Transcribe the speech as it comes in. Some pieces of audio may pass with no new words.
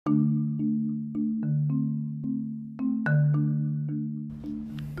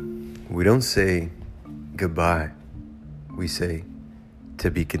We don't say goodbye, we say to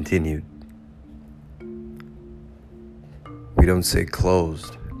be continued. We don't say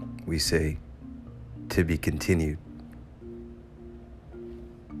closed, we say to be continued.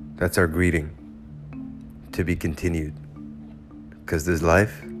 That's our greeting, to be continued. Because this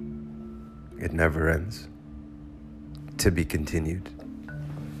life, it never ends. To be continued.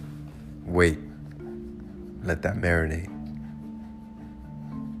 Wait, let that marinate.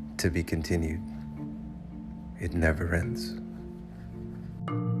 To be continued. It never ends.